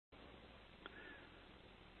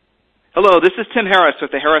Hello, this is Tim Harris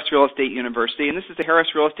with the Harris Real Estate University, and this is the Harris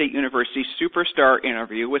Real Estate University Superstar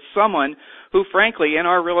interview with someone who, frankly, in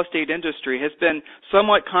our real estate industry has been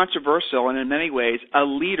somewhat controversial and in many ways a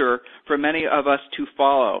leader for many of us to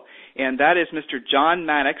follow. And that is Mr. John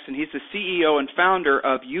Maddux, and he's the CEO and founder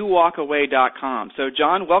of youwalkaway.com. So,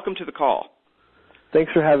 John, welcome to the call.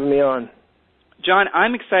 Thanks for having me on. John,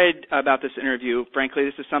 I'm excited about this interview. Frankly,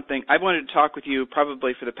 this is something I've wanted to talk with you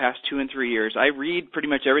probably for the past 2 and 3 years. I read pretty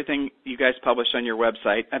much everything you guys publish on your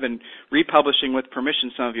website. I've been republishing with permission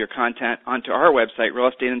some of your content onto our website, Real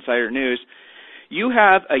Estate Insider News. You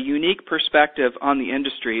have a unique perspective on the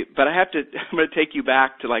industry, but I'm going to take you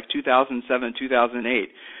back to like 2007, 2008.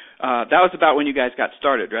 That was about when you guys got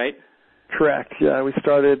started, right? Correct. Yeah, we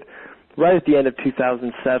started right at the end of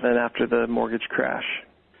 2007 after the mortgage crash.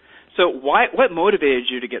 So what motivated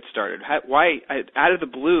you to get started? Why, out of the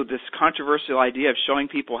blue, this controversial idea of showing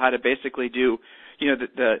people how to basically do,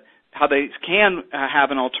 how they can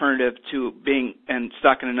have an alternative to being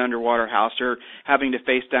stuck in an underwater house or having to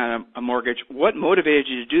face down a mortgage? What motivated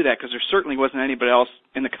you to do that? Because there certainly wasn't anybody else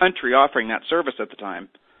in the country offering that service at the time.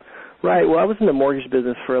 Right. Well, I was in the mortgage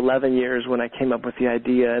business for 11 years when I came up with the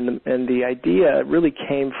idea, and the idea really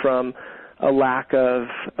came from a lack of,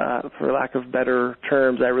 for lack of better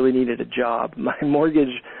terms, I really needed a job. My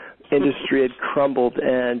mortgage industry had crumbled,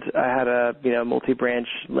 and I had a multi-branch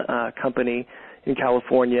company in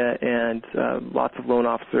California and lots of loan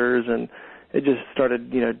officers, and it just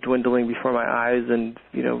started dwindling before my eyes, and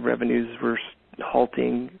revenues were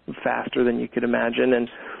halting faster than you could imagine, and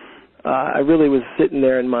I really was sitting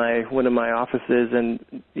there in one of my offices and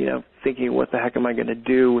thinking, what the heck am I going to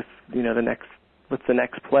do with what's the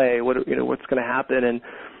next play? What's going to happen? And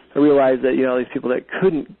I realized that all these people that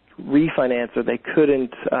couldn't refinance or they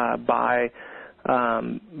couldn't buy,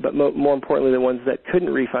 but more importantly, the ones that couldn't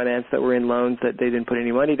refinance, that were in loans that they didn't put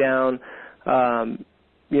any money down, that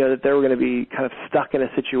they were going to be kind of stuck in a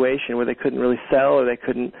situation where they couldn't really sell, or they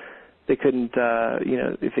couldn't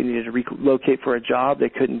if they needed to relocate for a job, they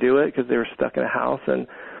couldn't do it because they were stuck in a house. And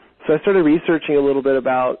so I started researching a little bit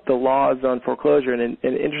about the laws on foreclosure, and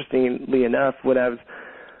interestingly enough, when I was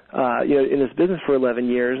in this business for 11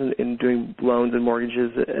 years and doing loans and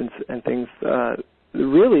mortgages and things,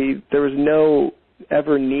 really there was no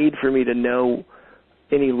ever need for me to know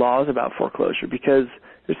any laws about foreclosure, because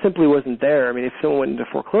there simply wasn't there. I mean, if someone went into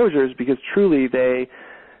foreclosures because truly they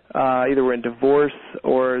either were in divorce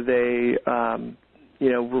or they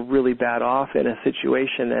were really bad off in a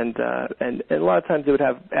situation, and a lot of times they would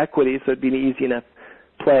have equity, so it'd be an easy enough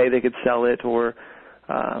play. They could sell it or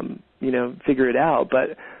figure it out.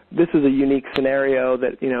 But this is a unique scenario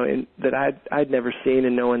that that I'd never seen,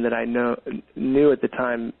 and no one that I knew at the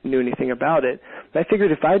time knew anything about it. And I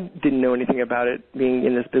figured if I didn't know anything about it, being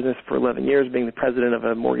in this business for 11 years, being the president of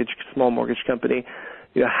a small mortgage company,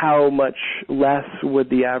 how much less would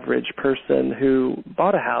the average person who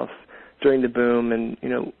bought a house during the boom and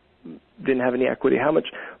didn't have any equity, how much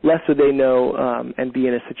less would they know and be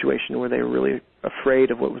in a situation where they were really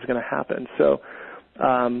afraid of what was going to happen? So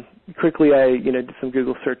quickly I did some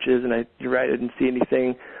Google searches, and you're right, I didn't see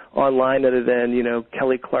anything online other than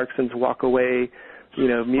Kelly Clarkson's Walk Away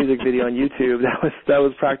music video on YouTube. That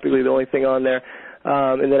was practically the only thing on there.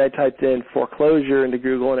 And then I typed in foreclosure into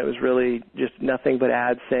Google, and it was really just nothing but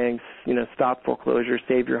ads saying stop foreclosure,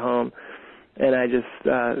 save your home. And I just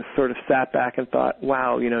sort of sat back and thought,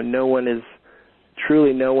 wow, no one is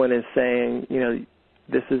saying,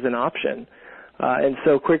 this is an option. And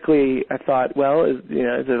so quickly I thought, well, is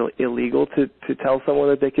it illegal to tell someone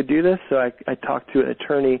that they could do this? So I talked to an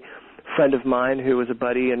attorney friend of mine who was a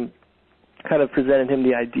buddy and kind of presented him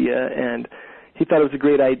the idea, and he thought it was a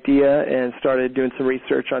great idea and started doing some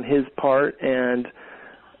research on his part, and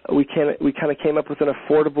we kind of came up with an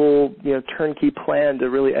affordable, turnkey plan to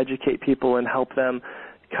really educate people and help them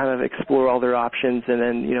kind of explore all their options, and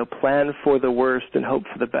then, plan for the worst and hope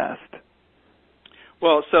for the best.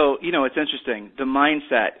 Well, so, it's interesting. The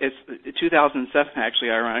mindset, it's 2007, actually,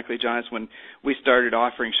 ironically, John, is when we started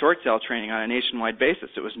offering short sale training on a nationwide basis.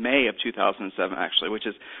 It was May of 2007, actually, which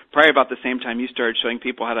is probably about the same time you started showing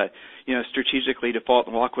people how to, strategically default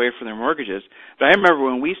and walk away from their mortgages. But I remember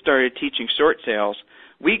when we started teaching short sales,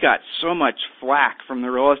 we got so much flack from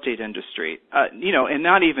the real estate industry, and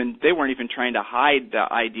they weren't even trying to hide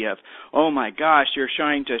the idea of, oh my gosh, you're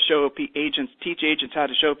trying to teach agents how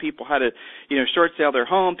to show people how to, short sale their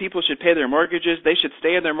home. People should pay their mortgages. They should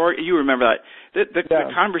stay in their mortgage. You remember that.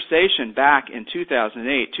 The conversation back in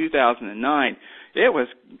 2008, 2009, it was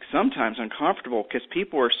sometimes uncomfortable because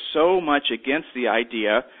people were so much against the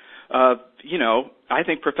idea of, I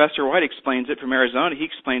think Professor White explains it from Arizona. He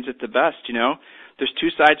explains it the best, there's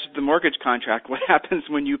two sides to the mortgage contract. What happens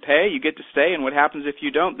when you pay, you get to stay, and what happens if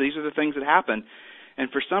you don't? These are the things that happen.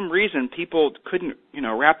 And for some reason, people couldn't,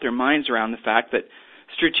 wrap their minds around the fact that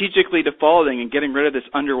strategically defaulting and getting rid of this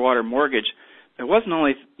underwater mortgage, it wasn't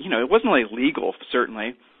only legal,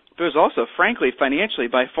 certainly, but it was also, frankly, financially,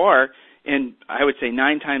 by far, and I would say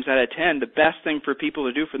 9 times out of 10, the best thing for people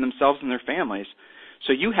to do for themselves and their families.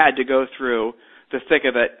 So you had to go through the thick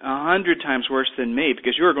of it 100 times worse than me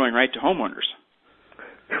because you were going right to homeowners.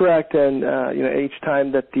 Correct, and each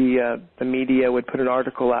time that the media would put an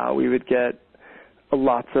article out, we would get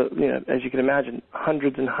lots of, as you can imagine,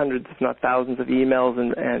 hundreds and hundreds, if not thousands, of emails,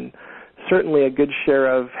 and certainly a good share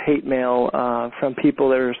of hate mail from people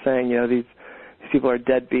that are saying, these people are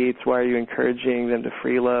deadbeats. Why are you encouraging them to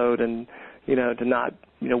freeload and to not,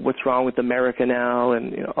 what's wrong with America now,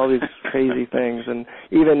 and all these crazy things. And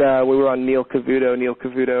even we were on Neil Cavuto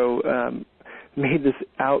made this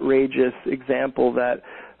outrageous example that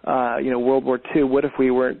World War II. What if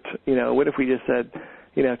we weren't? What if we just said,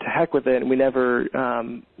 to heck with it, and we never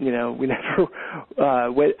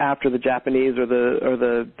went after the Japanese or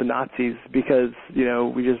the Nazis because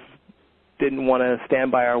we just didn't want to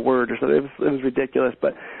stand by our word or something. It was ridiculous,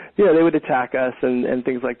 but they would attack us and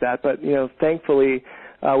things like that. But thankfully,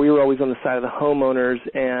 we were always on the side of the homeowners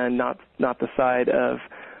and not the side of,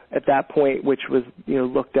 at that point, which was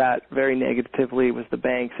looked at very negatively, was the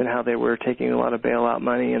banks and how they were taking a lot of bailout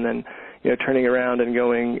money and then turning around and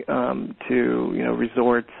going to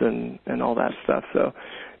resorts and all that stuff. So,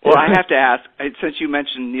 well, I have to ask, since you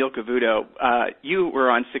mentioned Neil Cavuto, you were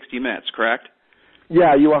on 60 Minutes, correct?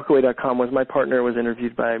 Yeah, YouWalkAway.com was my partner. Was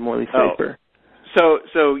interviewed by Morley Saper.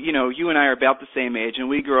 So you and I are about the same age, and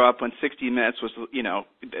we grew up when 60 Minutes was,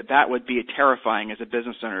 that would be terrifying as a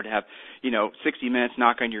business owner to have, 60 Minutes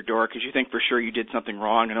knock on your door because you think for sure you did something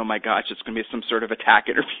wrong, and oh my gosh, it's going to be some sort of attack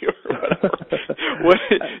interview or whatever.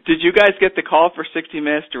 Did you guys get the call for 60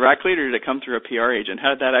 Minutes directly, or did it come through a PR agent? How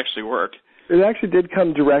did that actually work? It actually did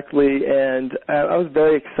come directly, and I was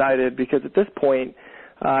very excited because at this point,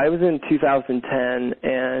 it was in 2010,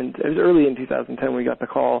 and it was early in 2010 when we got the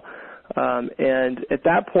call. And at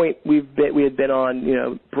that point, we had been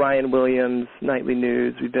on, Brian Williams' Nightly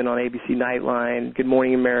News. We'd been on ABC Nightline, Good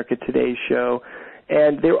Morning America, Today's Show,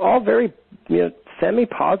 and they were all very,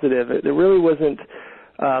 semi-positive. There really wasn't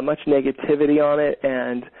much negativity on it,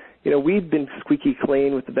 and we'd been squeaky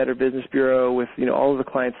clean with the Better Business Bureau, with all of the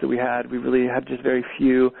clients that we had. We really had just very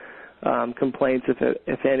few complaints,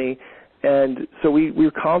 if any. And so we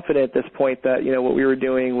were confident at this point that, what we were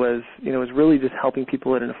doing was really just helping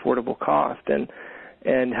people at an affordable cost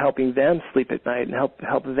and helping them sleep at night and help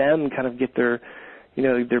them kind of get their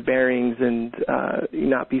bearings and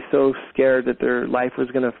not be so scared that their life was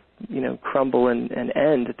going to, crumble and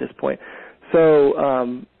end at this point. So,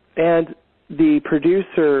 and the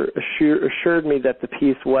producer assured me that the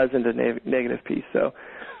piece wasn't a negative piece. So,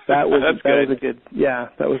 that was a good.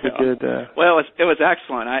 Well, it was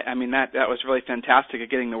excellent. I mean that was really fantastic at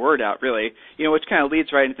getting the word out. Really, which kind of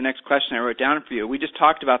leads right into the next question I wrote down for you. We just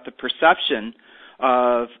talked about the perception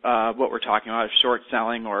of what we're talking about, of short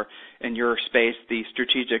selling, or in your space, the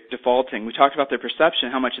strategic defaulting. We talked about the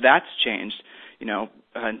perception, how much that's changed. In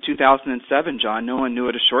 2007, John, no one knew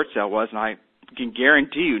what a short sale was, and I can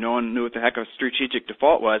guarantee you no one knew what the heck a strategic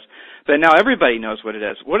default was. But now everybody knows what it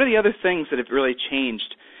is. What are the other things that have really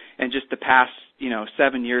changed in just the past,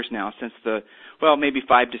 7 years now, since maybe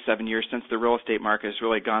 5 to 7 years since the real estate market has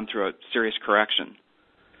really gone through a serious correction?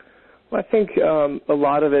 Well, I think a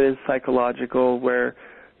lot of it is psychological, where,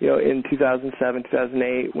 in 2007,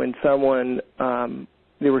 2008, when someone,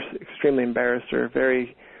 they were extremely embarrassed or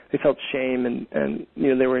they felt shame and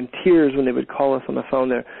they were in tears when they would call us on the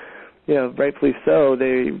phone. Rightfully so.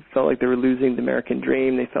 They felt like they were losing the American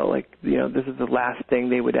dream. They felt like, this is the last thing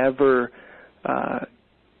they would ever,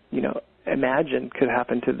 imagine could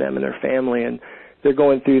happen to them and their family. And they're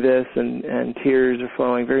going through this and tears are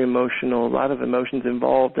flowing, very emotional, a lot of emotions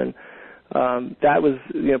involved. And that was,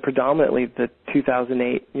 predominantly the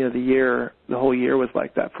 2008, the whole year was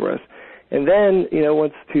like that for us. And then,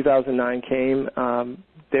 once 2009 came,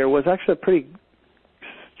 there was actually a pretty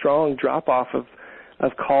strong drop-off of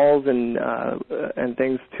calls and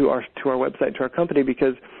things to our website, to our company,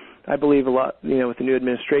 because I believe a lot, with the new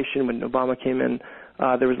administration, when Obama came in,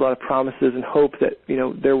 there was a lot of promises and hope that,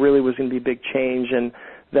 there really was going to be big change, and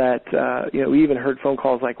that, we even heard phone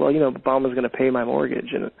calls like, well, Obama's going to pay my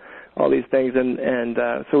mortgage and all these things. And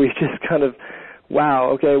so we just kind of, wow,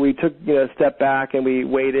 okay, we took, a step back and we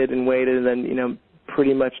waited, and then,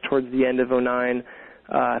 pretty much towards the end of 2009,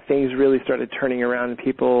 things really started turning around, and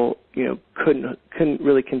people, couldn't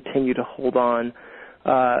really continue to hold on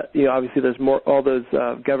obviously all those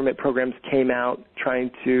government programs came out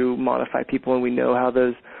trying to modify people, and we know how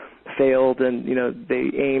those failed, and,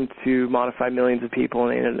 they aimed to modify millions of people,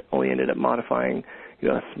 and they only ended up modifying,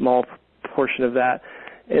 a small portion of that.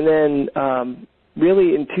 And then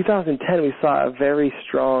really in 2010, we saw a very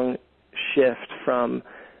strong shift from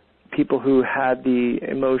people who had the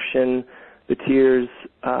emotion, the tears,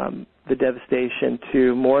 the devastation,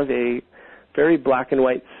 to more of a very black and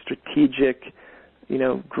white, strategic,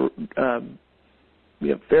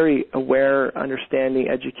 very aware, understanding,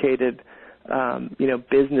 educated,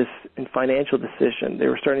 business and financial decision. They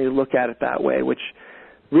were starting to look at it that way, which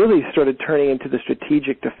really started turning into the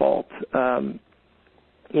strategic default.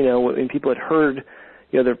 When people had heard,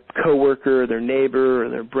 their coworker, or their neighbor, or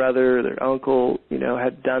their brother, or their uncle,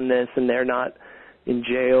 had done this, and they're not in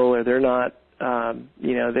jail, or they're not,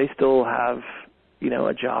 they still have,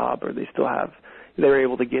 a job, or they were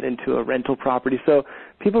able to get into a rental property. So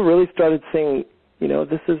people really started saying,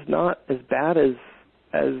 this is not as bad as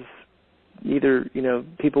either,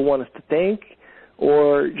 people want us to think,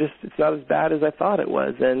 or just it's not as bad as I thought it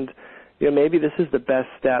was. And, maybe this is the best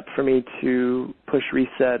step for me to push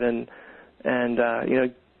reset and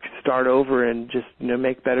start over and just,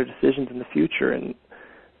 make better decisions in the future and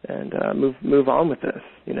move on with this,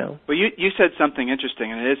 Well, you said something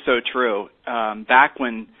interesting, and it is so true. Back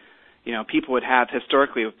when, people would have,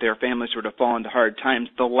 historically, if their families were to fall into hard times,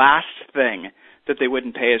 the last thing that they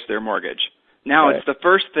wouldn't pay is their mortgage. Now It's the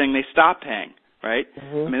first thing they stop paying, right?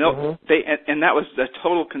 Mm-hmm, and that was a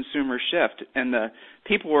total consumer shift, and the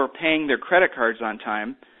people were paying their credit cards on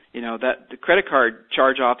time. That the credit card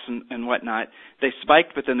charge-offs and whatnot, they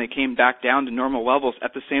spiked, but then they came back down to normal levels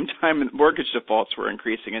at the same time, and mortgage defaults were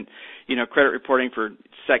increasing, and credit reporting for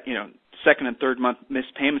second and third month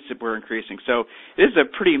missed payments were increasing. So it is a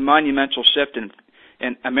pretty monumental shift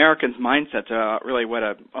in Americans' mindset to really what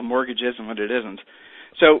a mortgage is and what it isn't.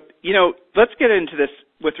 So let's get into this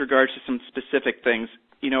with regards to some specific things.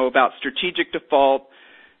 About strategic default.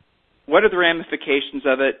 What are the ramifications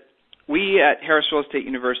of it? We at Harris Real Estate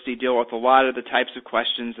University deal with a lot of the types of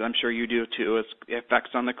questions, and I'm sure you do too, as effects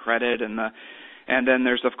on the credit, and then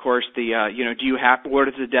there's of course the what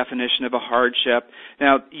is the definition of a hardship?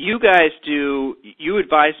 Now you guys you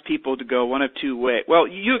advise people to go one of two ways. Well,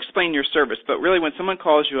 you explain your service, but really when someone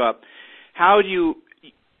calls you up,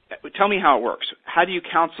 tell me how it works. How do you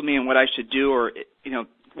counsel me on what I should do, or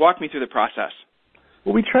walk me through the process?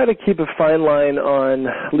 Well, we try to keep a fine line on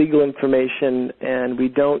legal information, and we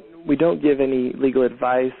don't give any legal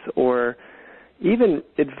advice or even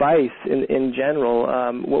advice in general.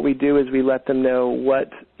 What we do is we let them know what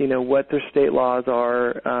their state laws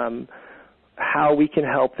are, how we can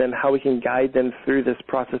help them, how we can guide them through this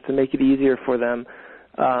process to make it easier for them,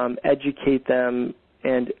 educate them,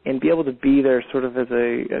 and be able to be there sort of as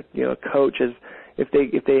a coach. As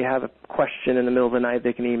if they have a question in the middle of the night,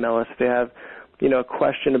 they can email us. If they have a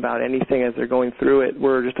question about anything as they're going through it,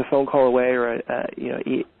 we're just a phone call away or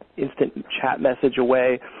instant chat message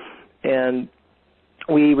away, and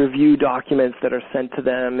we review documents that are sent to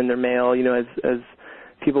them in their mail. As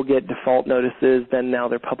people get default notices, then now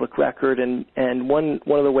they're public record, and one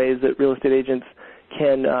of the ways that real estate agents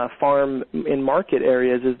can farm in market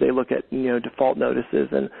areas is they look at default notices.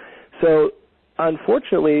 And so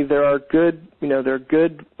unfortunately there are good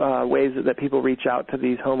ways that people reach out to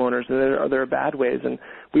these homeowners, and there are bad ways, and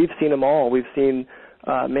we've seen them all. We've seen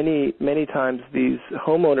many times these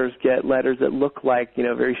homeowners get letters that look like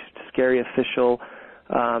very scary official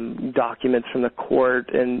documents from the court,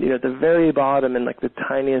 and at the very bottom in like the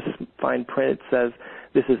tiniest fine print it says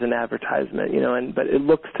this is an advertisement, but it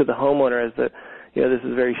looks to the homeowner as that this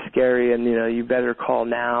is very scary, and you better call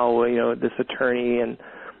now, this attorney, and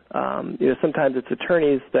sometimes it's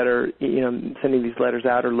attorneys that are sending these letters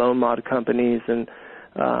out, or loan mod companies, and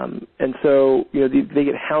so they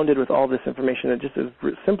get hounded with all this information that just is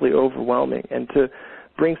simply overwhelming. And to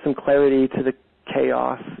bring some clarity to the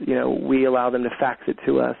chaos, we allow them to fax it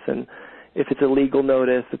to us, and if it's a legal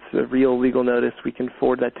notice, it's a real legal notice, we can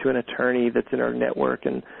forward that to an attorney that's in our network,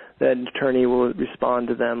 and that attorney will respond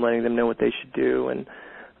to them, letting them know what they should do. And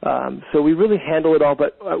so we really handle it all,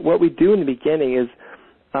 but what we do in the beginning is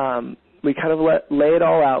we kind of lay it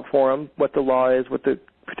all out for them, what the law is, what the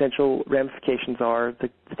potential ramifications are, the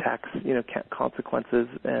tax consequences,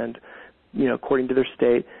 and according to their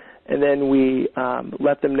state. And then we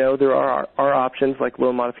let them know there are our options like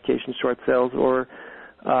loan modification, short sales, or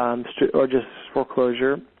just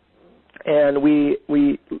foreclosure. And we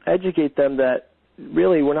educate them that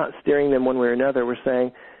really we're not steering them one way or another. We're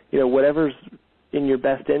saying, whatever's in your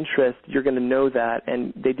best interest, you're going to know that,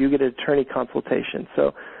 and they do get an attorney consultation.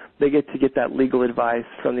 So, they get to get that legal advice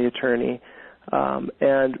from the attorney.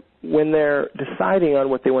 And when they're deciding on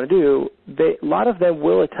what they want to do, a lot of them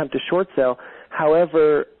will attempt a short sale.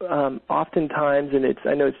 However, oftentimes, and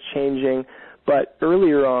I know it's changing, but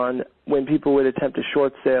earlier on, when people would attempt a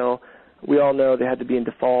short sale, we all know they had to be in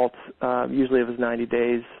default. Usually it was 90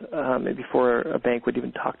 days before a bank would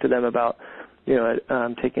even talk to them about,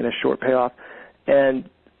 taking a short payoff. And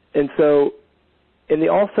they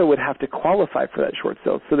also would have to qualify for that short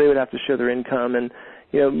sale. So they would have to show their income. And,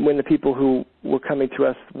 when the people who were coming to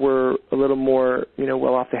us were a little more,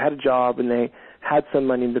 well off, they had a job and they had some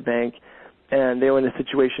money in the bank, and they were in a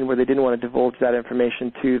situation where they didn't want to divulge that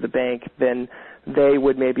information to the bank, then they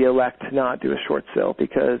would maybe elect to not do a short sale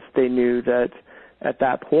because they knew that at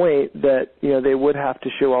that point that, they would have to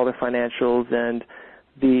show all their financials, and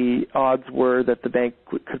the odds were that the bank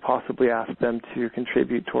could possibly ask them to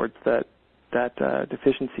contribute towards that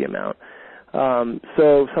deficiency amount.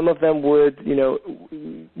 So some of them would, they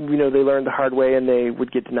learned the hard way and they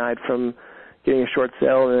would get denied from getting a short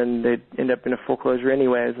sale, and they'd end up in a foreclosure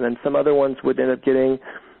anyways. And then some other ones would end up getting,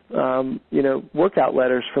 workout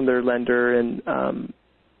letters from their lender and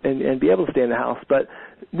be able to stay in the house. But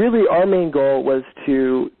really our main goal was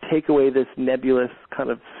to take away this nebulous kind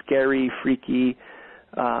of scary, freaky,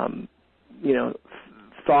 thought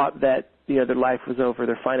that, their life was over,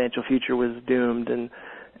 their financial future was doomed, and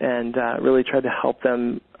really tried to help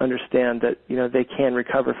them understand that, they can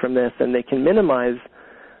recover from this and they can minimize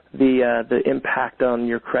the impact on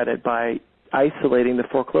your credit by isolating the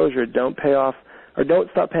foreclosure. Don't pay off or don't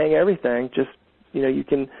stop paying everything. Just, you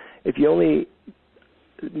can, if you only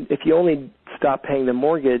stop paying the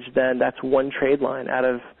mortgage, then that's one trade line out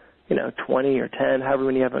of, 20 or 10, however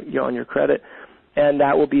many you have on your credit, and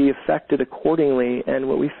that will be affected accordingly. And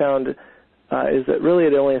what we found is that really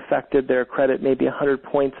it only affected their credit maybe 100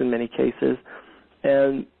 points in many cases,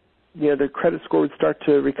 and their credit score would start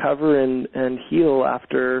to recover and heal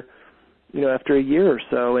after a year or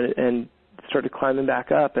so, and started climbing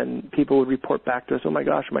back up. And people would report back to us, "Oh my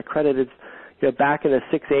gosh, my credit is back in the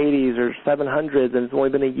 680s or 700s, and it's only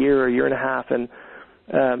been a year and a half." And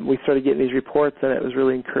we started getting these reports, and it was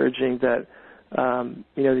really encouraging that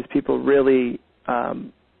these people really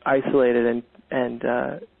isolated and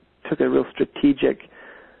took a real strategic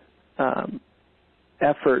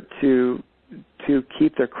effort to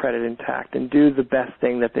keep their credit intact and do the best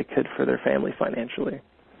thing that they could for their family financially.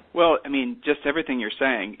 Well, just everything you're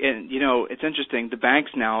saying. And, it's interesting. The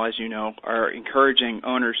banks now, as you know, are encouraging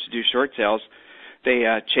owners to do short sales.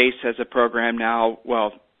 Chase has a program now.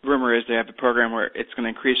 Well, rumor is they have a program where it's going to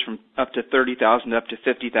increase from up to $30,000 up to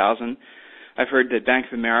 $50,000. I've heard that Bank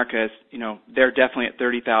of America is, they're definitely at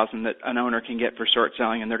 $30,000 that an owner can get for short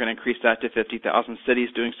selling, and they're going to increase that to $50,000.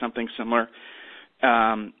 Citi's doing something similar.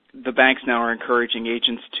 The banks now are encouraging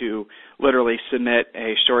agents to literally submit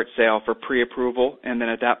a short sale for pre-approval, and then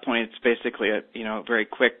at that point it's basically a very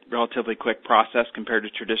quick, relatively quick process compared to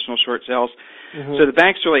traditional short sales. Mm-hmm. So the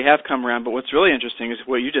banks really have come around, but what's really interesting is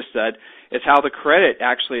what you just said, is how the credit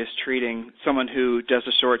actually is treating someone who does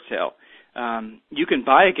a short sale. You can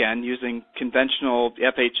buy again using conventional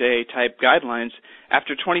FHA-type guidelines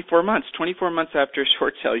after 24 months. 24 months after a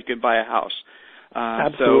short sale, you can buy a house.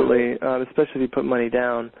 Absolutely, especially if you put money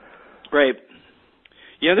down. Right.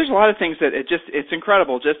 There's a lot of things that it's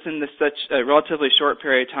incredible just in such a relatively short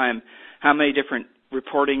period of time how many different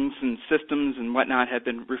reportings and systems and whatnot have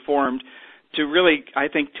been reformed to really, I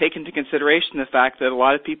think, take into consideration the fact that a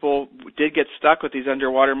lot of people did get stuck with these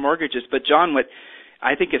underwater mortgages. But, John, what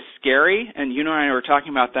I think is scary, and you and I were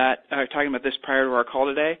talking about this prior to our call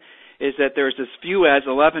today, is that there's as few as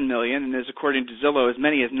 11 million, and as according to Zillow, as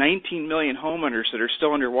many as 19 million homeowners that are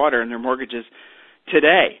still underwater in their mortgages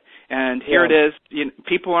today. And here it is.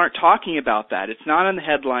 People aren't talking about that. It's not on the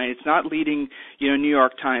headline. It's not leading, New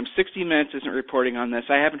York Times. 60 Minutes isn't reporting on this.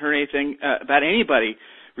 I haven't heard anything about anybody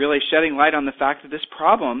really shedding light on the fact that this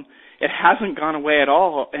problem, it hasn't gone away at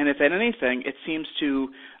all. And if anything, it seems to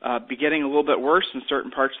be getting a little bit worse in certain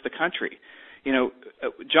parts of the country.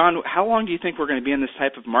 John, how long do you think we're going to be in this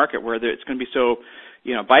type of market where it's going to be so,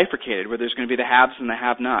 bifurcated, where there's going to be the haves and the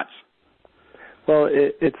have-nots? Well,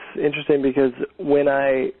 it's interesting because when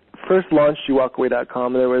I first launched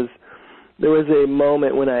YouWalkAway.com, there was a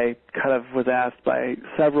moment when I kind of was asked by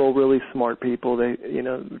several really smart people,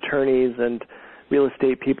 attorneys and real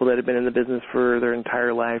estate people that had been in the business for their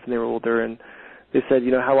entire life, and they were older, and they said,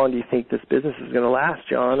 how long do you think this business is going to last,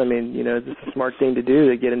 John? Is this a smart thing to do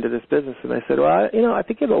to get into this business? And I said, well, I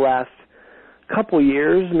think it'll last a couple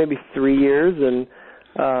years, maybe 3 years. And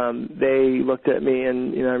they looked at me,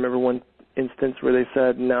 and, I remember one instance where they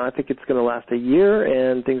said, no, I think it's going to last a year,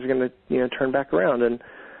 and things are going to, turn back around. And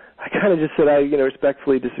I kind of just said I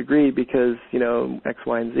respectfully disagree because X,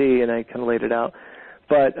 Y, and Z, and I kind of laid it out.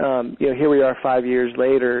 But here we are 5 years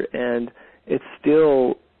later, and it's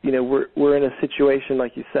still we're in a situation,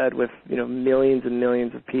 like you said, with millions and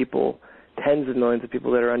millions of people, tens of millions of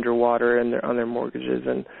people that are underwater and they're on their mortgages,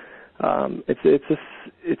 and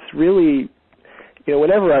it's really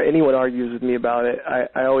whenever anyone argues with me about it,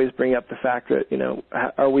 I always bring up the fact that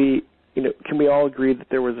can we all agree that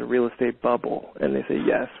there was a real estate bubble? And they say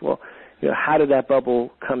yes. Well, how did that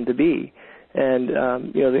bubble come to be? And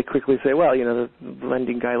they quickly say, well, the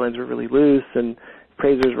lending guidelines were really loose, and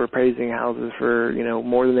appraisers were appraising houses for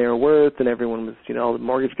more than they were worth, and everyone was all the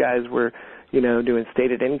mortgage guys were doing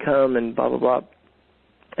stated income and blah blah blah.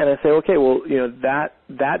 And I say, okay, well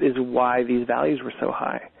that is why these values were so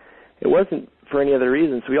high. It wasn't for any other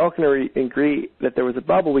reason. So we all can agree that there was a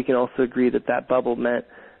bubble. We can also agree that that bubble meant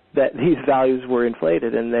that these values were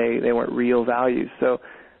inflated and they weren't real values. So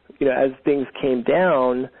as things came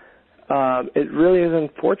down, it really is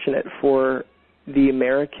unfortunate for the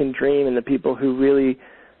American dream and the people who really,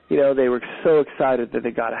 they were so excited that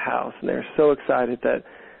they got a house, and they were so excited that,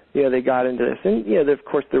 they got into this. And, of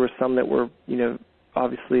course, there were some that were,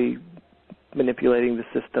 obviously manipulating the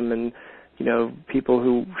system, and, people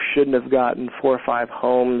who shouldn't have gotten 4 or 5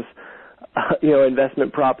 homes,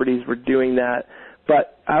 investment properties were doing that.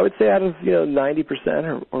 But I would say out of,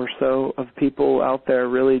 90% or so of people out there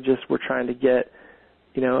really just were trying to get,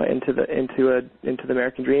 into the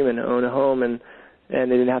American dream and own a home, and they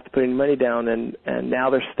didn't have to put any money down, and now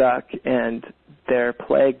they're stuck and they're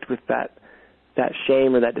plagued with that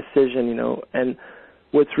shame or that decision, And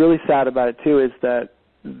what's really sad about it too is that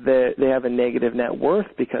they have a negative net worth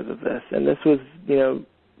because of this. And this was,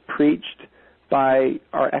 preached by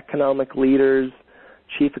our economic leaders,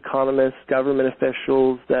 chief economists, government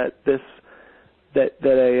officials, that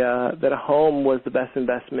a home was the best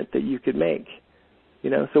investment that you could make.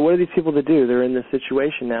 So what are these people to do? They're in this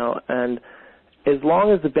situation now, and as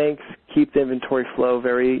long as the banks keep the inventory flow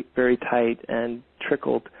very, very tight and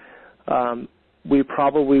trickled, we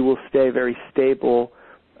probably will stay very stable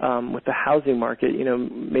with the housing market.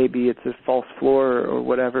 Maybe it's a false floor or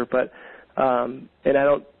whatever, but and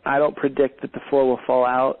I don't predict that the floor will fall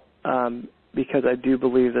out because I do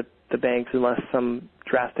believe that the banks, unless some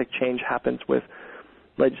drastic change happens with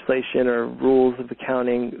legislation or rules of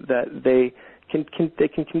accounting, that they can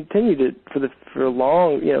continue to for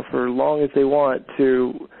long as they want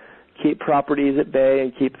to keep properties at bay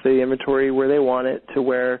and keep the inventory where they want it, to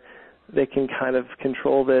where they can kind of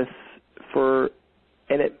control this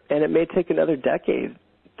and it may take another decade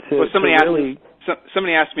to somebody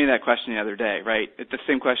asked me that question the other day, right? It's the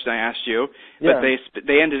same question I asked you, yeah. But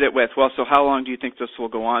they ended it with, well, so how long do you think this will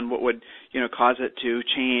go on? What would cause it to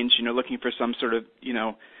change? Looking for some sort of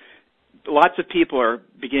lots of people are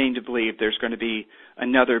beginning to believe there's going to be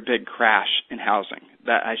another big crash in housing.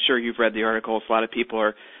 That I'm sure you've read the articles. A lot of people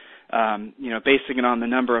are, basing it on the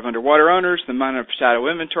number of underwater owners, the amount of shadow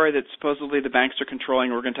inventory that supposedly the banks are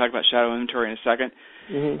controlling. We're going to talk about shadow inventory in a second.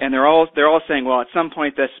 Mm-hmm. And they're all saying, well, at some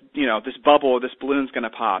point this bubble, this balloon's going to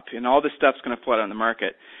pop, and all this stuff's going to flood on the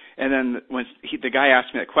market. And then when the guy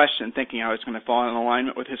asked me that question, thinking I was going to fall in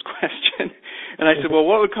alignment with his question, and I said, well,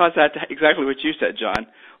 what would cause that to exactly what you said, John?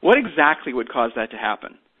 What exactly would cause that to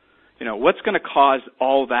happen? What's going to cause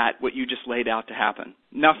all that, what you just laid out, to happen?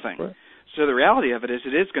 Nothing. Right. So the reality of it is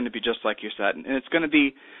going to be just like you said, and it's going to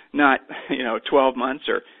be not 12 months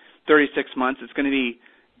or 36 months. It's going to be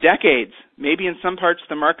decades. Maybe in some parts of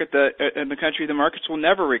the market, in the country, the markets will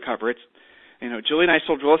never recover. It's Julie and I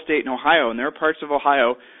sold real estate in Ohio, and there are parts of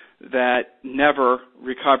Ohio that never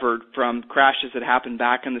recovered from crashes that happened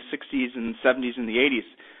back in the 60s and 70s and the 80s.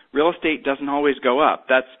 Real estate doesn't always go up.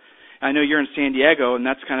 I know you're in San Diego, and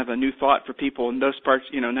that's kind of a new thought for people in those parts,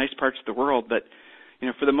 nice parts of the world. But,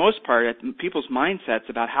 for the most part, people's mindsets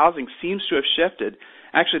about housing seems to have shifted.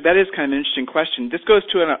 Actually, that is kind of an interesting question. This goes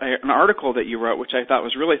to an article that you wrote, which I thought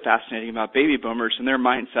was really fascinating, about baby boomers and their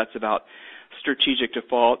mindsets about strategic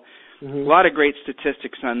default. Mm-hmm. A lot of great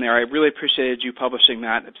statistics on there. I really appreciated you publishing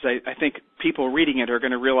that. I think people reading it are going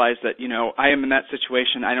to realize that, I am in that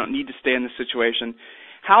situation. I don't need to stay in this situation.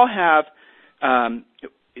 How have,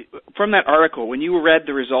 from that article, when you read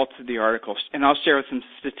the results of the article, and I'll share some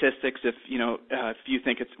statistics if you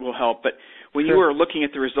think it will help, but when you were looking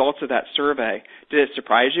at the results of that survey, did it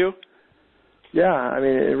surprise you? Yeah, I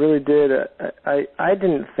mean, it really did. I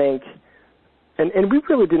didn't think, and we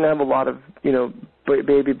really didn't have a lot of,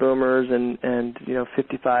 baby boomers and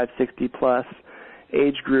 55, 60 plus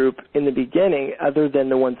age group in the beginning, other than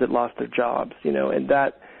the ones that lost their jobs, and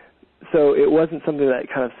that, so it wasn't something that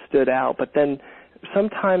kind of stood out. But then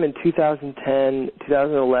sometime in 2010,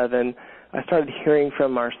 2011, I started hearing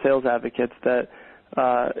from our sales advocates that,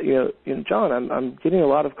 John, I'm getting a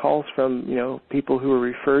lot of calls from, people who were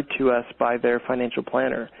referred to us by their financial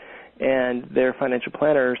planner. And their financial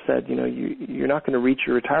planner said, you're not going to reach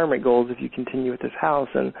your retirement goals if you continue with this house.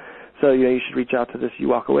 And so, you should reach out to this You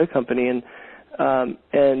Walk Away company. And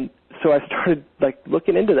so I started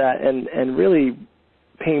looking into that and really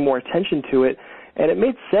paying more attention to it. And it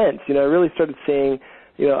made sense. I really started seeing,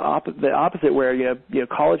 the opposite where,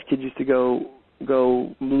 college kids used to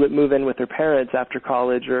go move in with their parents after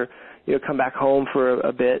college or, come back home for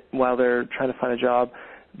a bit while they're trying to find a job.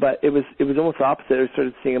 But it was almost the opposite. I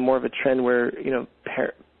started seeing more of a trend where,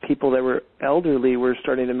 people that were elderly were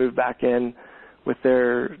starting to move back in with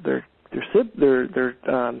their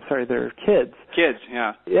kids. Kids,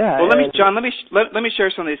 yeah. Yeah. Well, let me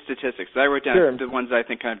share some of these statistics. I wrote down Sure. the ones that I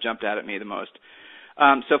think kind of jumped out at me the most.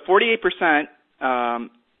 So 48%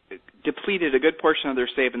 depleted a good portion of their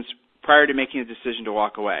savings prior to making a decision to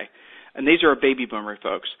walk away. And these are our baby boomer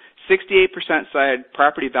folks. 68% cited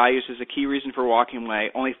property values as a key reason for walking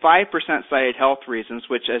away. Only 5% cited health reasons,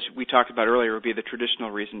 which, as we talked about earlier, would be the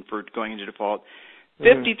traditional reason for going into default.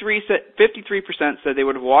 53% said they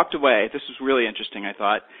would have walked away. This was really interesting, I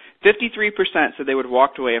thought. 53% said they would have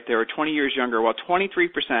walked away if they were 20 years younger, while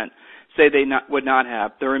 23% say they would not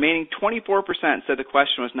have. The remaining 24% said the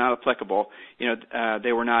question was not applicable.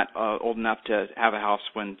 They were not old enough to have a house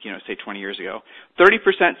when, say 20 years ago.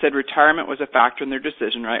 30% said retirement was a factor in their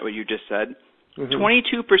decision, right, what you just said.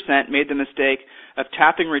 22% made the mistake of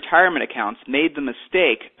tapping retirement accounts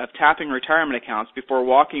before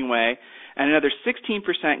walking away, and another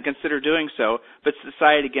 16% considered doing so, but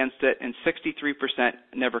decided against it, and 63%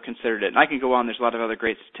 never considered it. And I can go on. There's a lot of other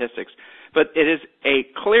great statistics. But it is a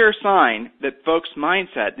clear sign that folks'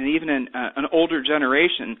 mindset, and even in an older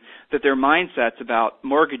generation, that their mindsets about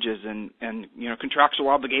mortgages and contractual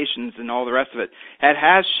obligations and all the rest of it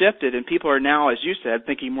has shifted, and people are now, as you said,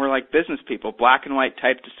 thinking more like business people, black and white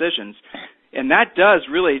type decisions. And that does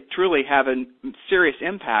really, truly have a serious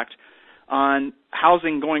impact on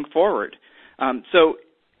housing going forward. So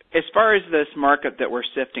as far as this market that we're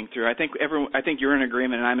sifting through, I think you're in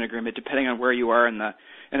agreement and I'm in agreement, depending on where you are in the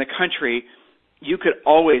country. You could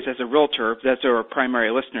always, as a realtor, that's our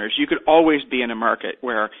primary listeners, you could always be in a market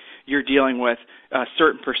where you're dealing with a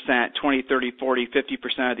certain percent, 20, 30, 40,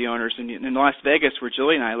 50% of the owners. In Las Vegas, where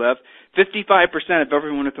Julie and I live, 55% of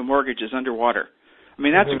everyone with a mortgage is underwater. I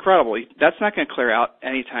mean, that's incredible. That's not going to clear out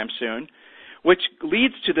anytime soon, which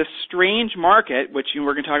leads to this strange market, which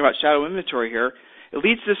we're going to talk about shadow inventory here. It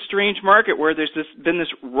leads to this strange market where there's been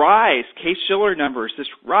this rise, Case-Shiller numbers, this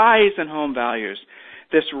rise in home values,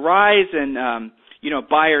 this rise in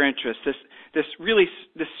buyer interest,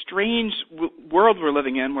 this strange world we're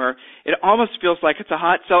living in where it almost feels like it's a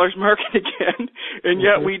hot seller's market again, and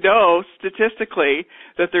yet we know statistically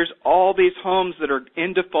that there's all these homes that are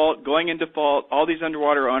in default, going in default, all these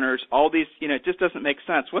underwater owners, all these, it just doesn't make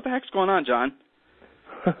sense. What the heck's going on, John?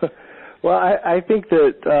 Well, I think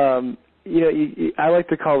that I like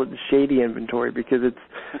to call it the shady inventory because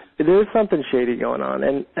there's something shady going on,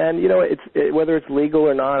 and whether it's legal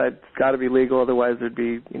or not, it's got to be legal. Otherwise, there'd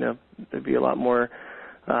be a lot more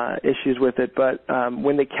issues with it. But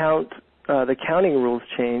when the counting rules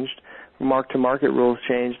changed, mark-to-market rules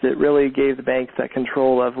changed, it really gave the banks that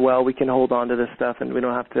control of, well, we can hold on to this stuff and we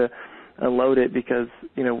don't have to unload it because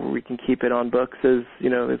we can keep it on books as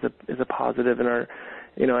a positive in our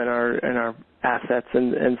in our assets,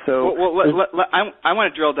 and so. I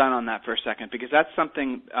want to drill down on that for a second because that's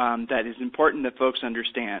something that is important that folks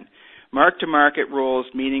understand. Mark-to-market rules,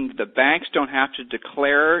 meaning the banks don't have to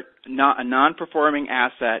declare a non-performing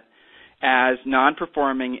asset as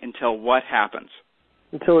non-performing until what happens?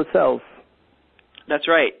 Until it sells. That's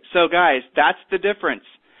right. So, guys, that's the difference.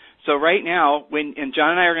 So right now, and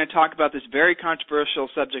John and I are going to talk about this very controversial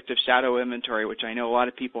subject of shadow inventory, which I know a lot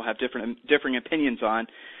of people have differing opinions on,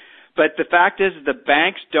 but the fact is the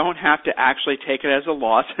banks don't have to actually take it as a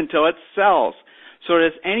loss until it sells. So it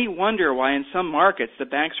is any wonder why in some markets the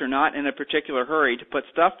banks are not in a particular hurry to put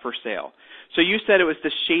stuff for sale. So you said it was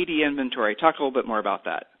the shady inventory. Talk a little bit more about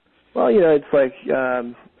that. Well, it's like, I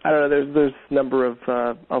don't know, there's a number of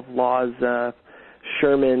laws,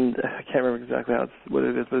 Sherman, I can't remember exactly what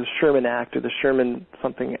it is, but the Sherman Act or the Sherman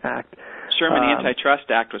something Act. Sherman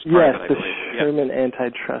Antitrust Act was part of it, I believe. Yes, the Sherman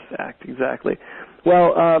Antitrust Act, exactly.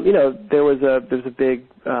 Well, there's a big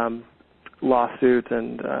lawsuits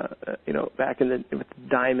and back with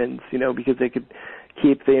diamonds, because they could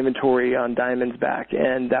keep the inventory on diamonds back,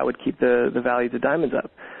 and that would keep the value of the diamonds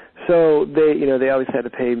up. So they always had to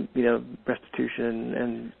pay restitution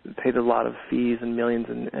and paid a lot of fees and millions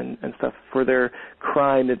and stuff for their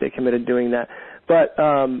crime that they committed doing that. But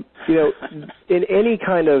in any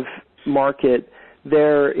kind of market,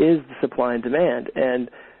 there is the supply and demand, and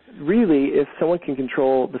really, if someone can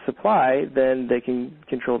control the supply, then they can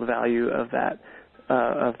control the value of that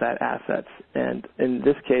assets. And in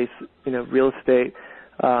this case, real estate,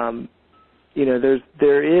 I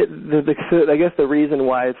guess the reason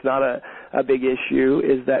why it's not a big issue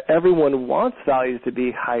is that everyone wants values to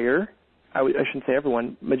be higher. I shouldn't say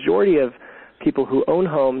everyone. Majority of people who own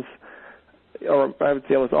homes, or I would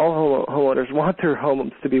say almost all homeowners, want their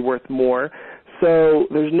homes to be worth more. So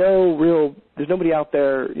there's nobody out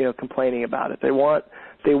there, complaining about it. They want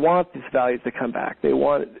these values to come back.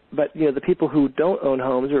 But the people who don't own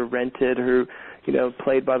homes or rented, who not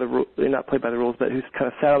played by the rules, but who's kind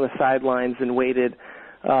of sat on the sidelines and waited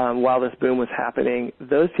while this boom was happening.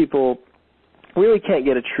 Those people really can't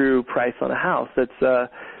get a true price on a house. That's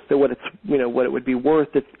what it would be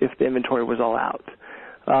worth if the inventory was all out.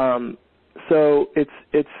 So it's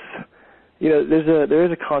there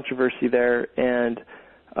is a controversy there, and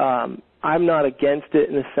I'm not against it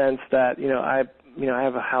in the sense that I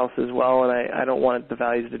have a house as well, and I don't want the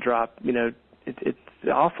values to drop. It's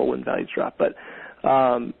awful when values drop, but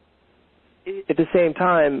at the same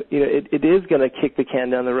time, it is going to kick the can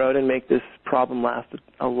down the road and make this problem last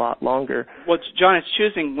a lot longer. Well, John, it's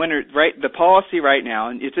choosing winner, right? The policy right now,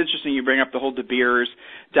 and it's interesting you bring up the whole De Beers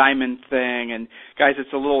diamond thing. And guys, it's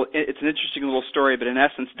an interesting little story, but in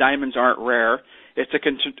essence, diamonds aren't rare. It's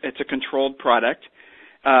a controlled product.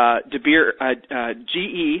 De Beers,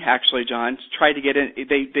 GE actually, John, tried to get in.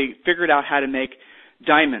 They figured out how to make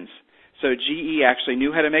diamonds. So GE actually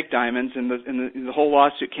knew how to make diamonds, and the whole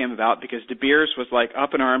lawsuit came about because De Beers was like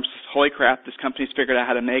up in arms. Holy crap! This company's figured out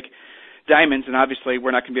how to make diamonds, and obviously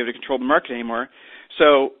we're not going to be able to control the market anymore.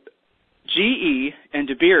 So GE and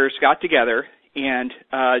De Beers got together, and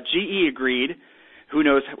GE agreed. Who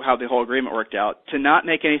knows how the whole agreement worked out, to not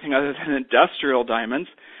make anything other than industrial diamonds,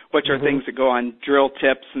 which are things that go on drill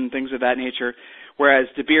tips and things of that nature, whereas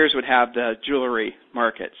De Beers would have the jewelry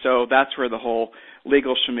market. So that's where the whole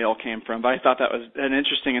legal shamil came from. But I thought that was an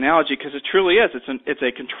interesting analogy because it truly is. It's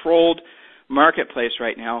a controlled marketplace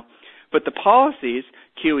right now. But the policies,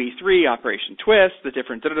 QE3, Operation Twist, the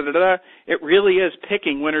different it really is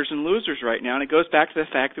picking winners and losers right now. And it goes back to the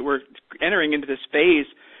fact that we're entering into this phase,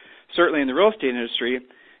 certainly in the real estate industry,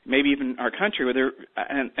 maybe even our country, where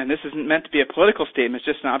and this isn't meant to be a political statement,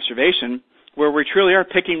 it's just an observation, where we truly are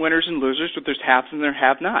picking winners and losers, but there's haves and there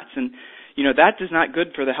have-nots. And that is not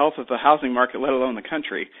good for the health of the housing market, let alone the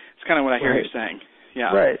country. It's kind of what I hear you saying.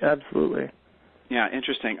 Yeah. Right, absolutely. Yeah,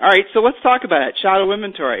 interesting. All right, so let's talk about it. Shadow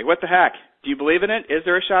inventory. What the heck? Do you believe in it? Is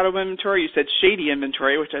there a shadow inventory? You said shady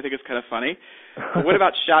inventory, which I think is kind of funny. But what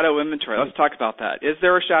about shadow inventory? Let's talk about that. Is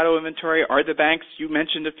there a shadow inventory? Are the banks, you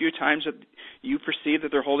mentioned a few times that you perceive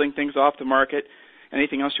that they're holding things off the market.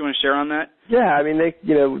 Anything else you want to share on that? Yeah, I mean, they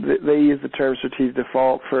use the term strategic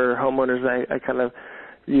default for homeowners. I kind of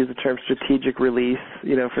use the term strategic release,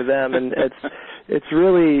 for them, and it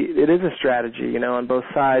is a strategy, on both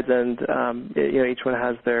sides, and each one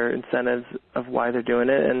has their incentives of why they're doing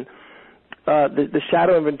it. And the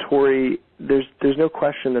shadow inventory, there's no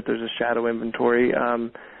question that there's a shadow inventory,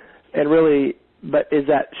 and really, but is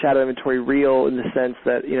that shadow inventory real in the sense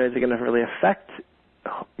that is it going to really affect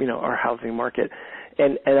our housing market?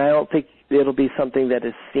 And I don't think it'll be something that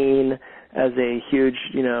is seen as a huge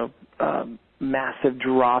massive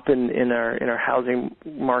drop in our housing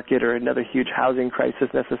market or another huge housing crisis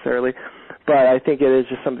necessarily, but I think it is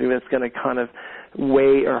just something that's going to kind of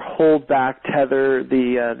weigh or hold back, tether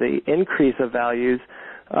the increase of values,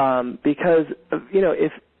 because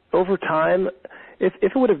if over time, if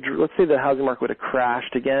it would have, let's say the housing market would have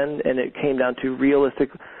crashed again and it came down to realistic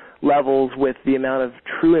levels with the amount of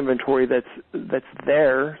true inventory that's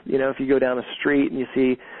there, if you go down a street and you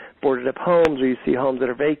see boarded up homes or you see homes that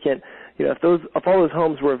are vacant, if all those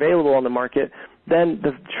homes were available on the market, then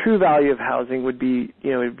the true value of housing would be,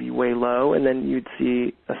 it'd be way low, and then you'd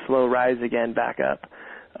see a slow rise again back up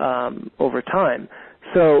over time.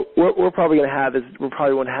 So what we're probably going to have is we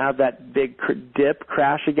probably won't have that big dip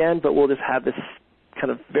crash again, but we'll just have this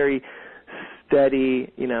kind of very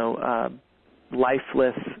steady,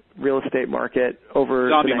 lifeless real estate market over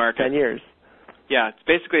the next 10 years. Yeah, it's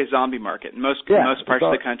basically a zombie market. In most parts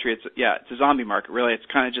of the country, it's a zombie market, really. It's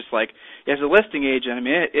kind of just like, as a listing agent, I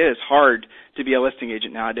mean, it is hard to be a listing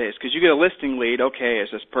agent nowadays because you get a listing lead, okay, is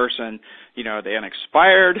this person, are they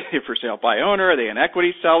unexpired, for sale by owner, are they an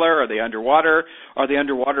equity seller, are they underwater,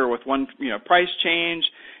 with one, price change,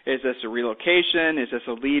 is this a relocation, is this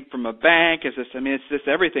a lead from a bank, it's just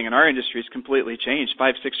everything in our industry has completely changed.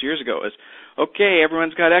 5-6 years ago it was, okay,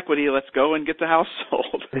 everyone's got equity, let's go and get the house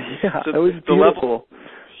sold. Yeah, so it was beautiful.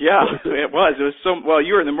 Yeah, it was. It was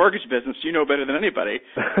you were in the mortgage business, you know better than anybody.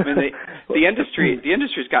 I mean, the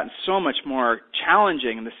industry's gotten so much more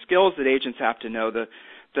challenging, and the skills that agents have to know, the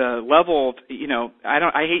level of,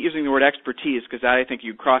 I hate using the word expertise because I think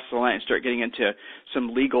you cross the line and start getting into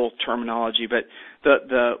some legal terminology, but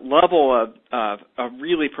the level of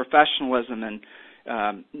really professionalism and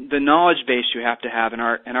the knowledge base you have to have in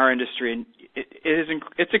our industry, and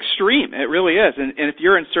it's extreme. It really is. And if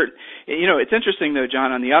you're in certain, it's interesting though,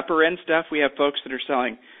 John, on the upper end stuff, we have folks that are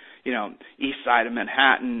selling, east side of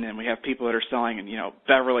Manhattan, and we have people that are selling in,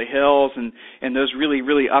 Beverly Hills and those really,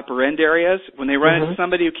 really upper end areas. When they run into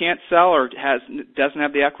somebody who can't sell or doesn't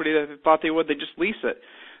have the equity that they thought they would, they just lease it.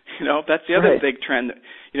 That's the other big trend.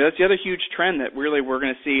 That's the other huge trend that really we're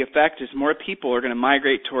going to see effect is more people are going to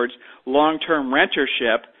migrate towards long-term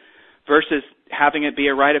rentership versus having it be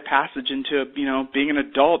a rite of passage into, being an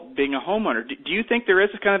adult, being a homeowner. Do you think there is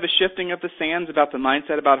a kind of a shifting of the sands about the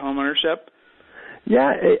mindset about homeownership?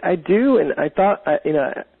 Yeah, I do, and I thought,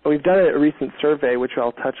 we've done a recent survey, which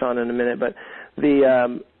I'll touch on in a minute, but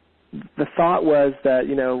the thought was that,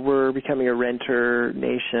 we're becoming a renter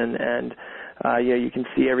nation, and you can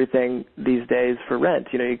see everything these days for rent.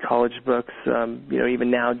 College books, even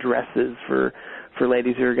now dresses for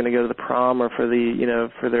ladies who are going to go to the prom or for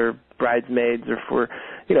for their bridesmaids or for,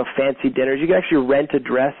 fancy dinners. You can actually rent a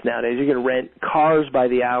dress nowadays. You can rent cars by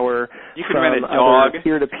the hour. You can rent a dog.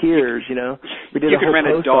 Peer-to-peers, We did you can rent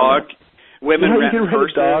a dog. Women rent you can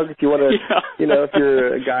purses. Rent a dog if you want to, if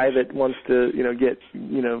you're a guy that wants to, get,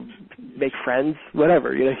 make friends,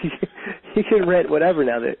 whatever. You can rent whatever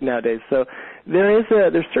nowadays. So there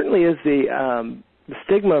certainly is the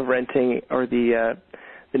stigma of renting, or the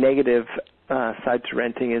negative side to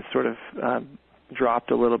renting is sort of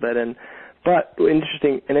dropped a little bit. But an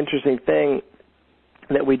interesting thing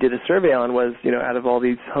that we did a survey on was, out of all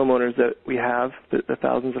these homeowners that we have, the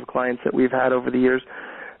thousands of clients that we've had over the years,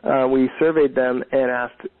 we surveyed them and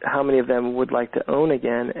asked how many of them would like to own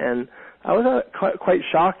again. And I was quite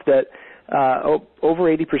shocked that over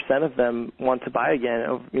 80% of them want to buy again,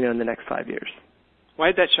 in the next 5 years. Why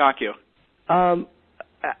did that shock you?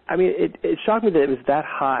 It shocked me that it was that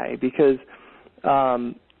high because,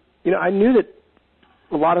 I knew that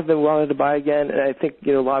a lot of them wanted to buy again, and I think,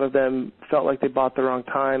 a lot of them felt like they bought the wrong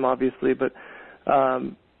time, obviously, but I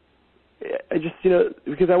just,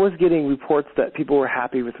 because I was getting reports that people were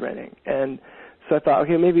happy with renting, and so I thought,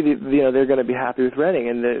 okay, maybe they're going to be happy with renting,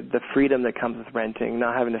 and the freedom that comes with renting,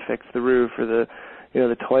 not having to fix the roof or the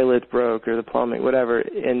toilet broke or the plumbing, whatever,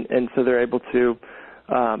 and so they're able to,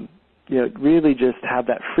 really just have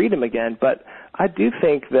that freedom again. But I do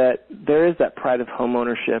think that there is that pride of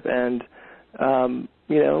homeownership, and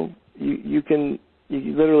you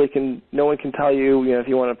literally can. No one can tell you, if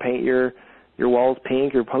you want to paint your walls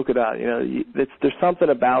pink or polka dot. There's something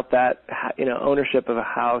about that, ownership of a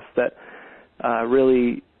house that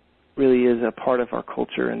really is a part of our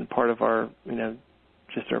culture and part of our,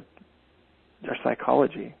 just our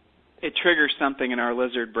psychology. It triggers something in our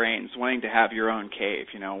lizard brains, wanting to have your own cave,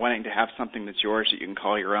 wanting to have something that's yours that you can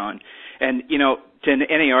call your own. And, to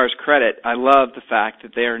NAR's credit, I love the fact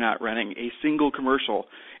that they are not running a single commercial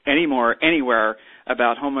anymore, anywhere,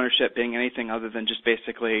 about homeownership being anything other than just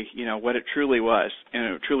basically, what it truly was.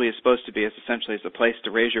 And it truly is supposed to be is essentially as a place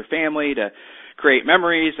to raise your family, to create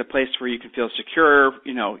memories, a place where you can feel secure,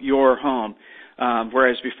 your home.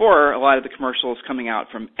 Whereas before, a lot of the commercials coming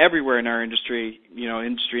out from everywhere in our industry,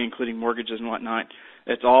 including mortgages and whatnot,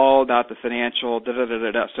 it's all about the financial,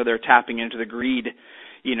 so they're tapping into the greed,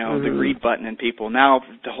 the greed button in people. Now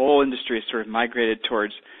the whole industry is sort of migrated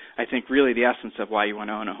towards, I think, really the essence of why you want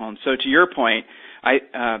to own a home. So to your point,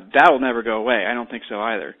 that will never go away. I don't think so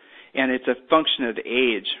either. And it's a function of the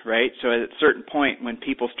age, right? So at a certain point when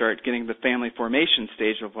people start getting the family formation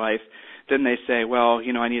stage of life, then they say, well,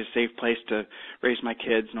 I need a safe place to raise my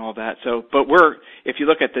kids and all that. So, but if you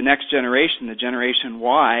look at the next generation, the Generation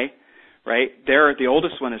Y, right, the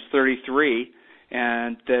oldest one is 33,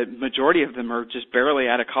 and the majority of them are just barely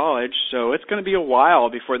out of college. So it's going to be a while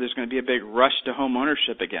before there's going to be a big rush to home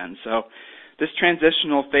ownership again. So this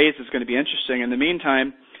transitional phase is going to be interesting. In the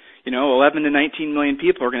meantime, 11 to 19 million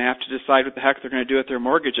people are going to have to decide what the heck they're going to do with their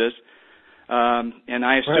mortgages. And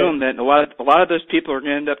I assume that a lot of those people are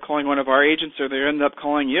going to end up calling one of our agents, or they end up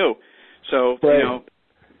calling you. So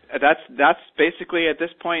that's basically at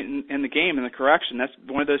this point in the game, in the correction, that's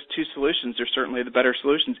one of those two solutions. They're certainly the better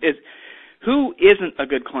solutions. Is who isn't a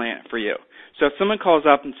good client for you? So if someone calls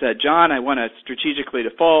up and said, John, I want to strategically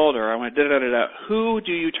default, or I want to da-da-da-da, who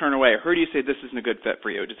do you turn away? Or who do you say this isn't a good fit for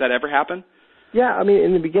you? Does that ever happen? Yeah, I mean,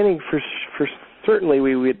 in the beginning, for certainly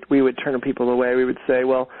we would turn people away. We would say,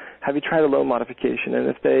 well, have you tried a loan modification? And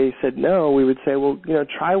if they said no, we would say, well,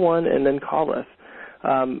 try one and then call us.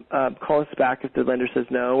 Call us back if the lender says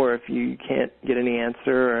no, or if you can't get any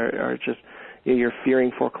answer, or just you're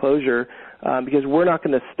fearing foreclosure, because we're not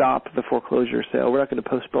going to stop the foreclosure sale. We're not going to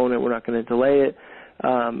postpone it. We're not going to delay it.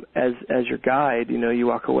 As your guide, you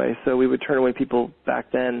walk away. So we would turn away people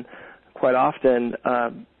back then quite often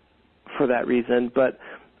for that reason. But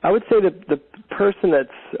I would say that the person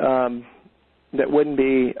that wouldn't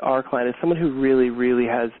be our client is someone who really, really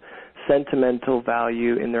has sentimental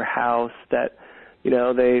value in their house, that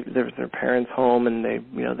there's their parents' home, and they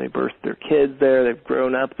birthed their kids there, they've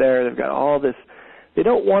grown up there, they've got all this. They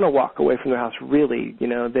don't want to walk away from their house, really.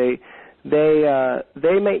 They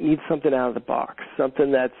might need something out of the box,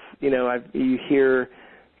 something that's you hear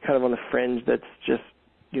kind of on the fringe, that's just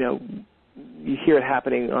you hear it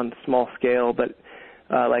happening on a small scale, but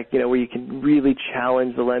where you can really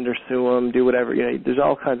challenge the lender, sue them, do whatever. There's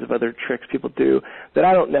all kinds of other tricks people do that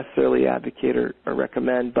I don't necessarily advocate or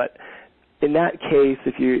recommend. But in that case,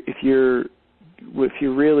 if you're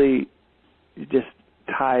really just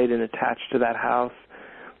tied and attached to that house,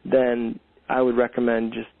 then I would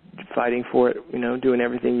recommend just fighting for it. Doing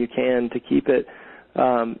everything you can to keep it.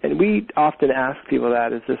 And we often ask people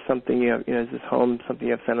that: is this something you have? Is this home something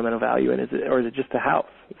you have sentimental value in? Or is it just a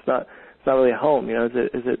house? It's not really a home. Is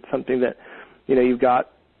it something that you got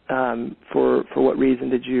for what reason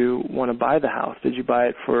did you want to buy the house? Did you buy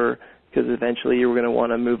it because eventually you were going to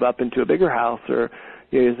want to move up into a bigger house, or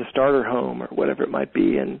as a starter home, or whatever it might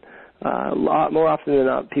be? And a lot more often than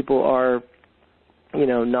not, people are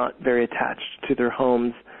not very attached to their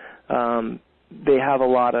homes. They have a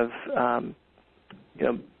lot of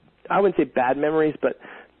I wouldn't say bad memories, but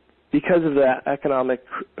because of the economic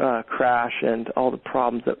crash and all the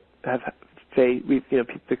problems that have the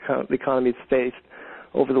economy's faced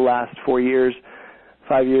over the last 5 years,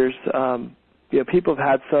 people have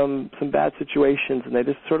had some bad situations, and they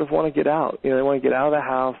just sort of want to get out. They want to get out of the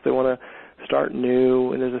house. They want to start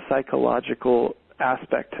new, and there's a psychological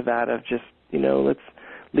aspect to that of just, let's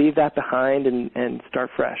leave that behind and start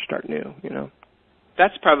fresh, start new,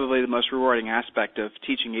 That's probably the most rewarding aspect of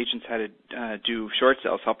teaching agents how to do short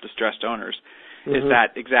sales, help distressed owners, is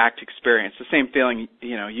that exact experience. The same feeling,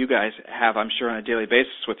 you guys have, I'm sure, on a daily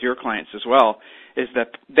basis with your clients as well, is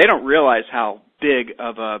that they don't realize how big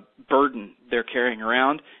of a burden they're carrying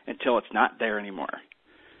around until it's not there anymore.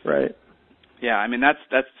 Right. Yeah, I mean, that's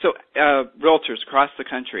so realtors across the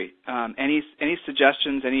country, any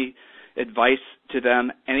suggestions, any advice to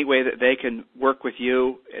them, any way that they can work with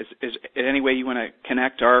you? Is any way you want to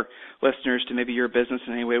connect our listeners to maybe your business,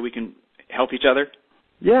 in any way we can help each other?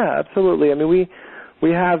 Yeah, absolutely. I mean,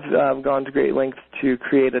 we have gone to great lengths to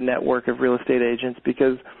create a network of real estate agents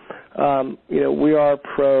because, we are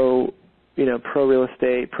pro real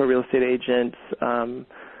estate agents.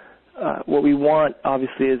 What we want,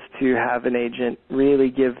 obviously, is to have an agent really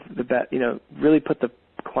give really put the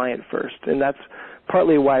client first, and that's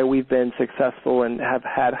partly why we've been successful and have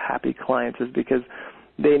had happy clients, is because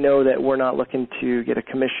they know that we're not looking to get a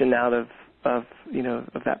commission out of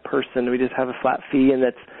that person. We just have a flat fee, and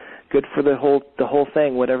that's good for the whole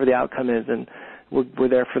thing, whatever the outcome is, and we're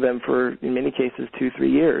there for them for, in many cases,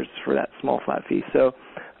 2-3 years for that small flat fee. So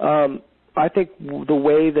I think the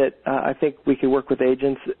way that I think we could work with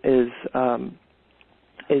agents is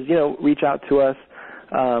reach out to us.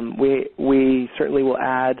 We certainly will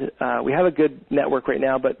add. We have a good network right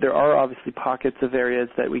now, but there are obviously pockets of areas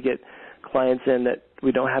that we get clients in that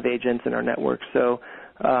we don't have agents in our network. So,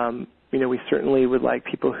 we certainly would like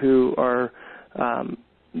people who are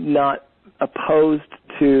not opposed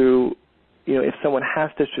to, if someone has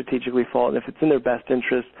to strategically fall, and if it's in their best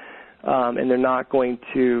interest, and they're not going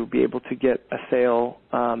to be able to get a sale,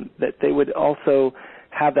 that they would also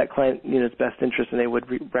have that client, its best interest, and they would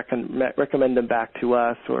recommend them back to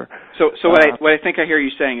us. Or what I think I hear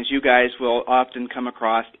you saying is you guys will often come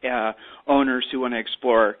across owners who want to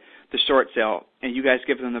explore the short sale, and you guys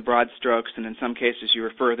give them the broad strokes, and in some cases you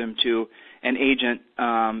refer them to an agent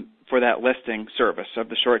for that listing service of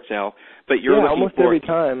the short sale. But you're almost every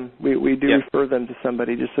time we do refer them to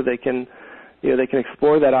somebody just so they can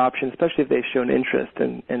explore that option, especially if they've shown interest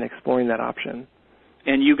in exploring that option.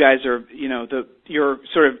 and you guys are, your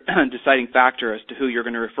sort of deciding factor as to who you're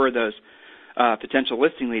going to refer those potential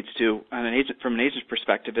listing leads to from an agent's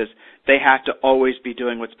perspective is they have to always be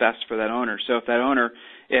doing what's best for that owner. So if that owner,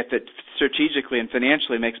 if it strategically and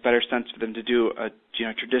financially makes better sense for them to do a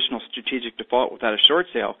traditional strategic default without a short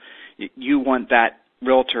sale, you want that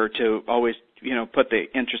realtor to always put the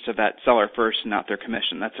interest of that seller first and not their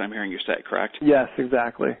commission. That's what I'm hearing you say, correct? Yes,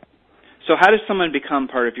 exactly. So how does someone become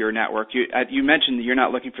part of your network? You mentioned that you're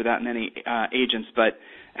not looking for that many agents, but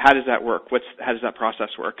how does that work? How does that process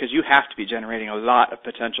work? Because you have to be generating a lot of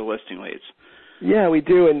potential listing leads. Yeah, we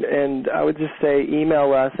do, and I would just say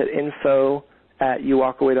email us at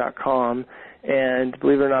info@uwalkaway.com, and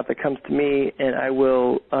believe it or not, that comes to me, and I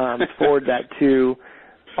will forward that to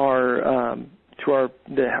our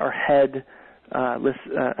head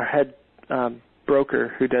broker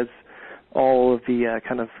who does all of the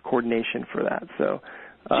kind of coordination for that. So,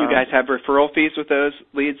 do you guys have referral fees with those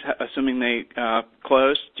leads, assuming they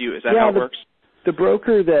close? Is that how it works? The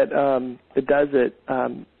broker that does it,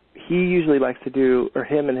 he usually likes to do, or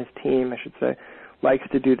him and his team, I should say, likes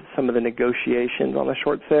to do some of the negotiations on the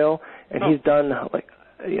short sale, and he's done I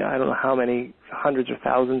don't know how many hundreds or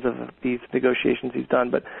thousands of these negotiations he's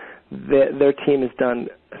done, but their team has done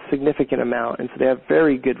a significant amount, and so they have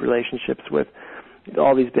very good relationships with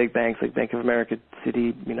all these big banks like Bank of America,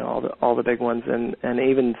 Citi, all the big ones, and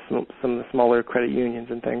even some of the smaller credit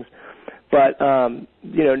unions and things. But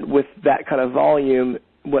with that kind of volume,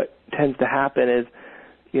 what tends to happen is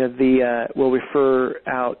we'll refer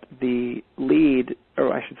out the lead,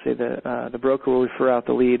 or I should say the broker will refer out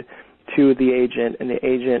the lead to the agent, and the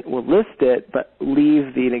agent will list it, but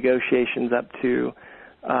leave the negotiations up to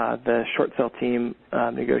the short sale team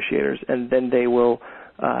negotiators, and then they will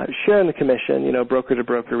share in the commission,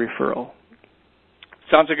 broker-to-broker referral.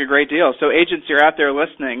 Sounds like a great deal. So agents, you're out there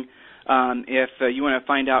listening. If you want to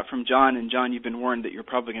find out from John, and John, you've been warned that you're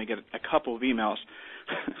probably going to get a couple of emails.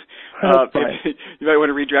 You might want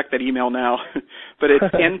to redirect that email now. But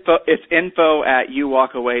it's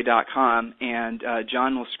info@uwalkaway.com, and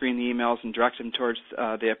John will screen the emails and direct them towards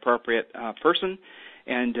the appropriate person.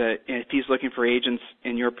 And if he's looking for agents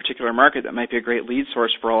in your particular market, that might be a great lead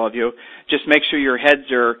source for all of you. Just make sure your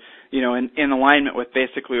heads are, in alignment with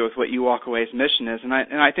basically with what You Walk Away's mission is. And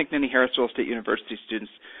I think many Harris Real Estate University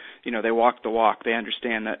students, they walk the walk. They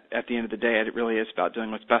understand that at the end of the day, it really is about doing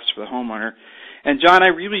what's best for the homeowner. And John, I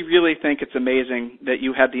really, really think it's amazing that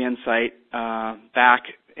you had the insight back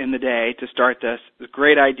in the day to start this. It's a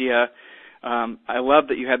great idea. I love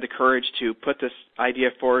that you had the courage to put this idea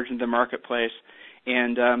forward into the marketplace.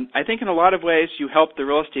 And I think in a lot of ways you helped the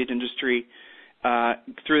real estate industry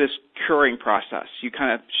through this curing process. You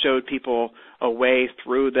kind of showed people a way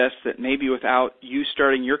through this that maybe without you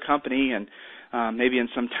starting your company and maybe in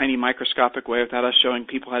some tiny microscopic way without us showing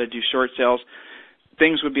people how to do short sales,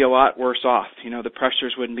 things would be a lot worse off. The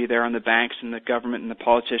pressures wouldn't be there on the banks and the government and the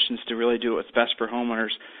politicians to really do what's best for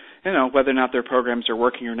homeowners. Whether or not their programs are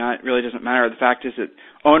working or not really doesn't matter. The fact is that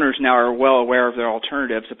owners now are well aware of their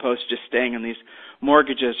alternatives opposed to just staying in these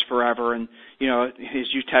mortgages forever and,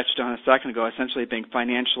 as you touched on a second ago, essentially being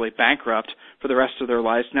financially bankrupt for the rest of their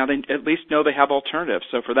lives. Now they at least know they have alternatives.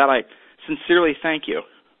 So for that, I sincerely thank you.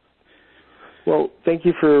 Well, thank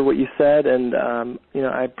you for what you said, and,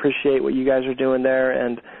 I appreciate what you guys are doing there,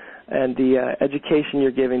 and the education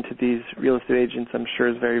you're giving to these real estate agents I'm sure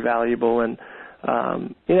is very valuable, and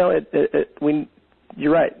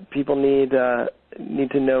you're right. People need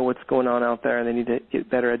to know what's going on out there, and they need to get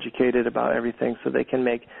better educated about everything so they can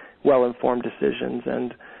make well-informed decisions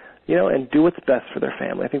and do what's best for their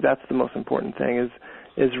family. I think that's the most important thing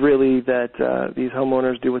is really that these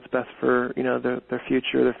homeowners do what's best for their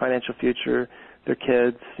future, their financial future, their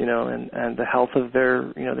kids, and the health of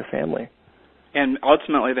their their family. And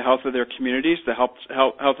ultimately the health of their communities, the health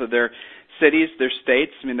of their cities, their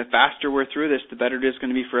states. I mean, the faster we're through this, the better it is going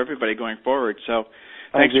to be for everybody going forward. So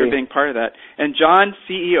thanks for being part of that. And John,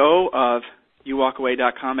 CEO of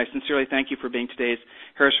uwalkaway.com, I sincerely thank you for being today's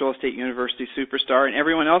Harris Real Estate University Superstar. And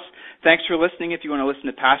everyone else, thanks for listening. If you want to listen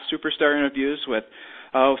to past Superstar interviews with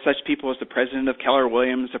such people as the president of Keller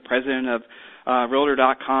Williams, the president of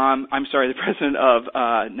Realtor.com, the president of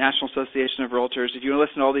National Association of Realtors. If you want to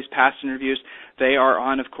listen to all these past interviews, they are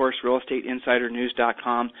on, of course,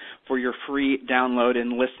 realestateinsidernews.com for your free download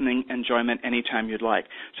and listening enjoyment anytime you'd like.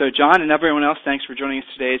 So, John and everyone else, thanks for joining us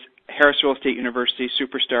today's Harris Real Estate University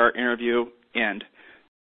Superstar interview. End.